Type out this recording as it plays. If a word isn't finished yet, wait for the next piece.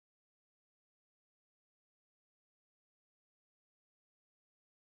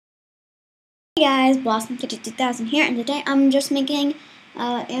Hey guys, Blossom502000 here, and today I'm just making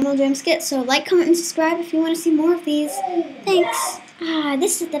Animal Jam skit, so like, comment, and subscribe if you want to see more of these. Thanks.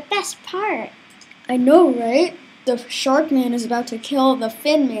 This is the best part. I know, right? The Shark Man is about to kill the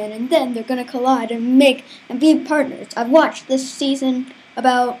Fin Man, and then they're gonna collide and be partners. I've watched this season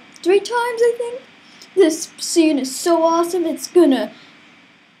about 3 times, I think. This scene is so awesome, it's gonna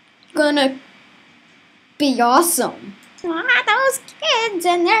be awesome. Those kids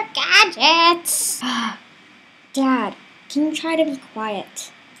and their gadgets. Dad, can you try to be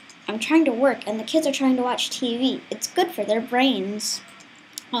quiet? I'm trying to work and the kids are trying to watch TV. It's good for their brains.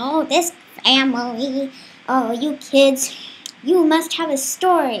 Oh, this family. Oh, you kids. You must have a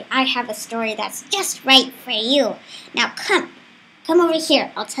story. I have a story that's just right for you. Now come over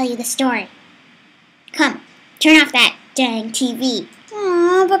here. I'll tell you the story. Come, turn off that dang TV.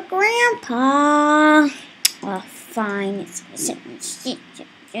 Aw, but Grandpa. Oh, fine.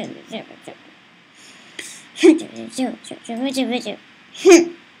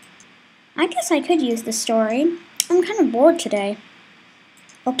 I guess I could use the story. I'm kind of bored today.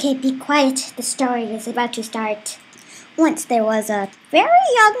 Okay, be quiet. The story is about to start. Once there was a very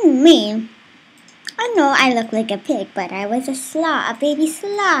young me. I know I look like a pig, but I was a baby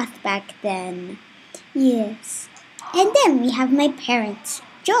sloth back then. Yes. And then we have my parents.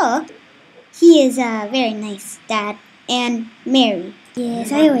 Joe. He is a very nice dad, and Mary.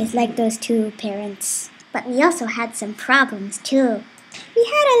 Yes, I always liked those two parents. But we also had some problems, too. We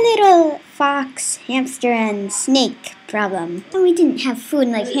had a little fox, hamster, and snake problem. And we didn't have food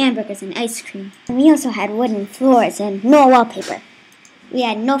like hamburgers and ice cream. And we also had wooden floors and no wallpaper. We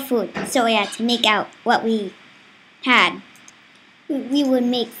had no food, so we had to make out what we had. We would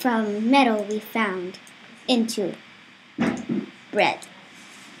make from metal we found into bread.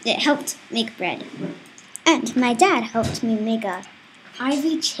 It helped make bread. And my dad helped me make a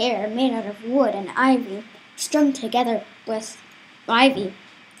ivy chair made out of wood and ivy strung together with ivy.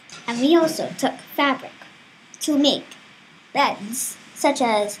 And we also took fabric to make beds, such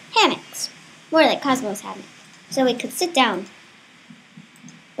as hammocks, more like Cosmo's hammock, so we could sit down.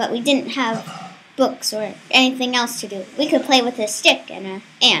 But we didn't have books or anything else to do. We could play with a stick and an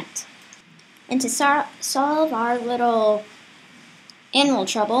ant. And to solve our little animal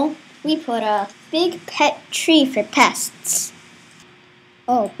trouble, we put a big pet tree for pests.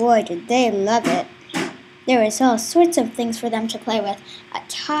 Oh boy, did they love it. There was all sorts of things for them to play with. A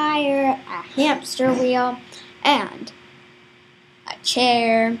tire, a hamster wheel, and a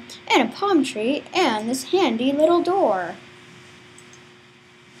chair, and a palm tree, and this handy little door.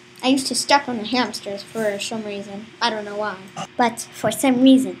 I used to step on the hamsters for some reason. I don't know why. But for some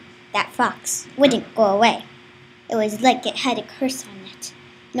reason, that fox wouldn't go away. It was like it had a curse on it.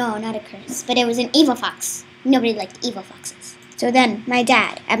 No, not a curse, but it was an evil fox. Nobody liked evil foxes. So then my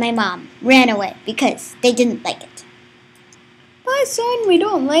dad and my mom ran away because they didn't like it. Bye, son, we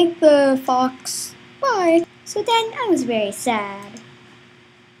don't like the fox. Bye. So then I was very sad.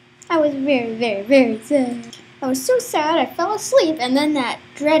 I was very, very, very sad. I was so sad I fell asleep, and then that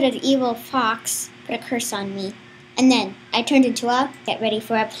dreaded evil fox put a curse on me. And then I turned into get ready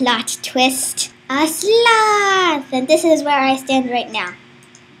for a plot twist, a sloth! And this is where I stand right now.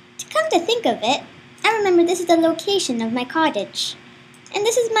 To come to think of it, I remember this is the location of my cottage. And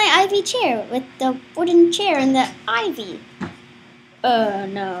this is my ivy chair with the wooden chair and the ivy. Oh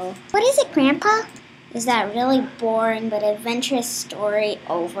no. What is it, Grandpa? Is that really boring but adventurous story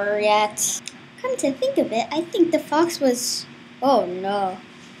over yet? Come to think of it, I think the fox was... Oh no.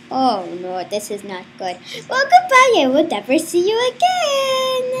 Oh no, this is not good. Well, goodbye, I will never see you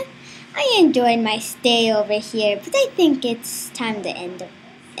again. I enjoyed my stay over here, but I think it's time to end.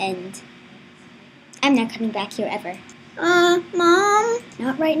 I'm not coming back here ever. Mom?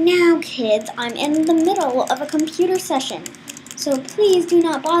 Not right now, kids. I'm in the middle of a computer session. So please do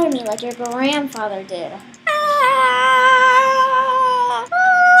not bother me like your grandfather did.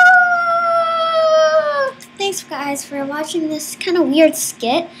 Thanks, guys, for watching this kind of weird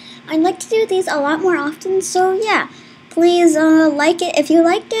skit. I'd like to do these a lot more often, so yeah. Please like it if you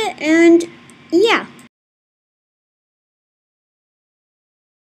liked it, and yeah.